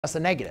us a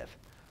negative.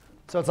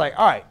 So it's like,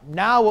 all right,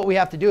 now what we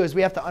have to do is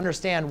we have to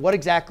understand what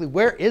exactly,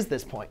 where is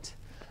this point?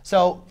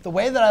 So the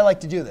way that I like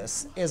to do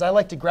this is I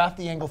like to graph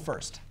the angle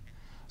first.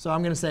 So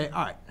I'm going to say,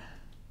 all right,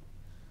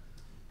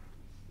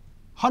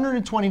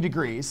 120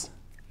 degrees.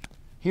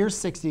 Here's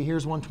 60.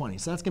 Here's 120.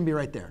 So that's going to be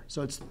right there.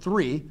 So it's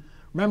 3.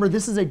 Remember,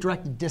 this is a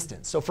directed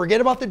distance. So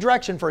forget about the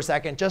direction for a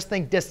second. Just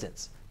think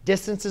distance.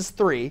 Distance is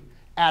 3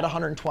 at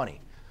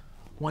 120.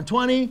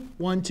 120,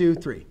 1, 2,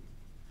 3.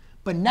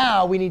 But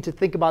now we need to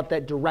think about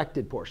that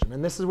directed portion.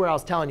 And this is where I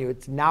was telling you,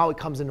 now it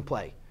comes into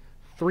play.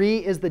 3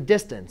 is the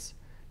distance.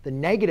 The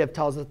negative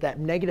tells us that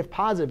negative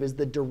positive is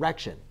the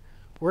direction.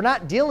 We're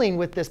not dealing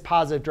with this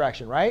positive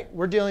direction, right?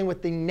 We're dealing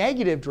with the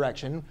negative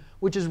direction,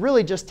 which is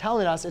really just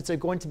telling us it's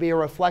going to be a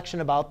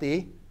reflection about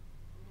the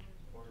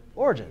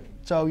origin.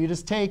 So you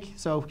just take,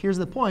 so here's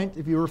the point.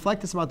 If you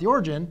reflect this about the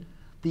origin,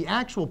 the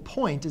actual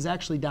point is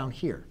actually down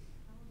here.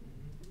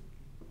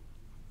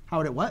 How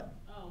would it what?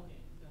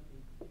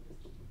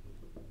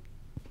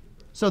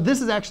 So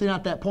this is actually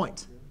not that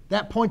point.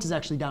 That point is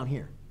actually down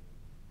here,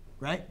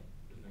 right?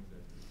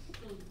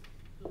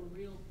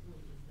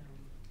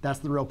 That's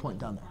the real point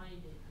down there.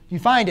 If you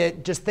find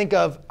it, just think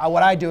of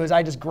what I do is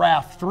I just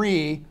graph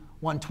 3,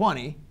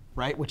 120,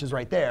 right, which is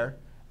right there.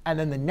 And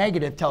then the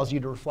negative tells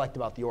you to reflect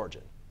about the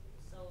origin.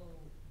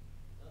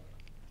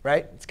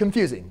 Right? It's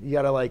confusing. You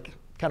got to like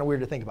kind of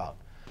weird to think about.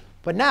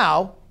 But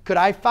now, could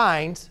I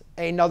find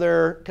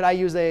another? Could I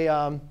use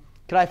a?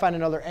 Could I find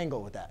another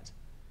angle with that?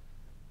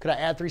 Could I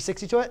add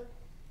 360 to it?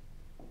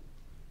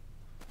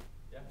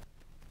 Yeah.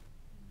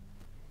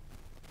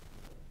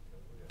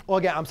 Well,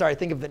 again, I'm sorry.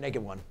 Think of the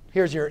negative one.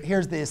 Here's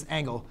this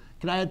angle.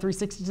 Can I add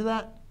 360 to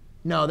that?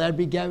 No, that'd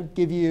be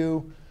give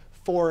you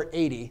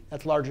 480.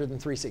 That's larger than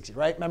 360,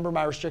 right? Remember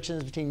my restriction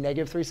is between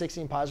negative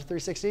 360 and positive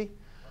 360.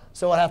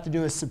 So what I have to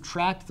do is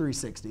subtract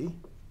 360.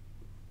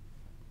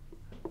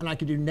 And I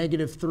could do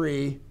negative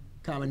 3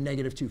 comma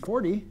negative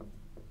 240.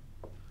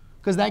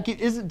 Because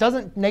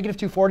doesn't negative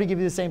 240 give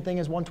you the same thing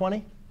as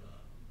 120?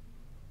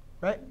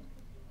 Right?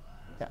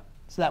 Yeah.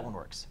 So that one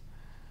works.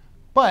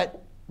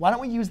 But why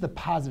don't we use the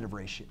positive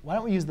ratio? Why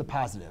don't we use the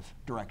positive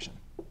direction?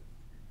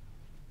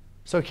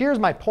 So here's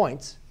my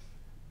point.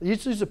 You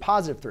just use a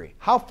positive 3.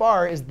 How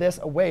far is this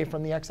away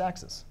from the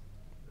x-axis?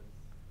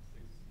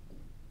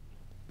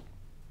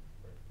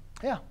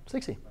 Yeah,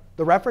 60.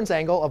 The reference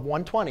angle of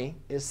 120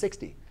 is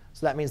 60.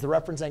 So that means the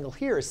reference angle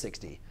here is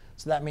 60.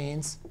 So that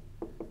means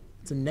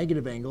it's a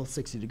negative angle,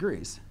 60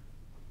 degrees.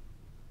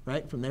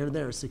 Right? From there to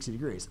there is 60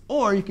 degrees.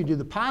 Or you could do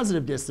the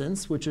positive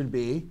distance, which would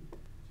be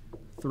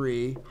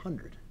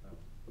 300.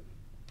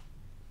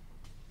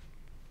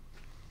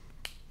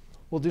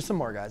 We'll do some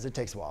more, guys. It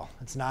takes a while.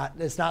 It's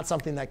not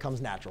something that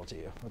comes natural to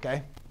you.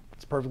 OK?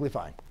 It's perfectly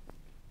fine.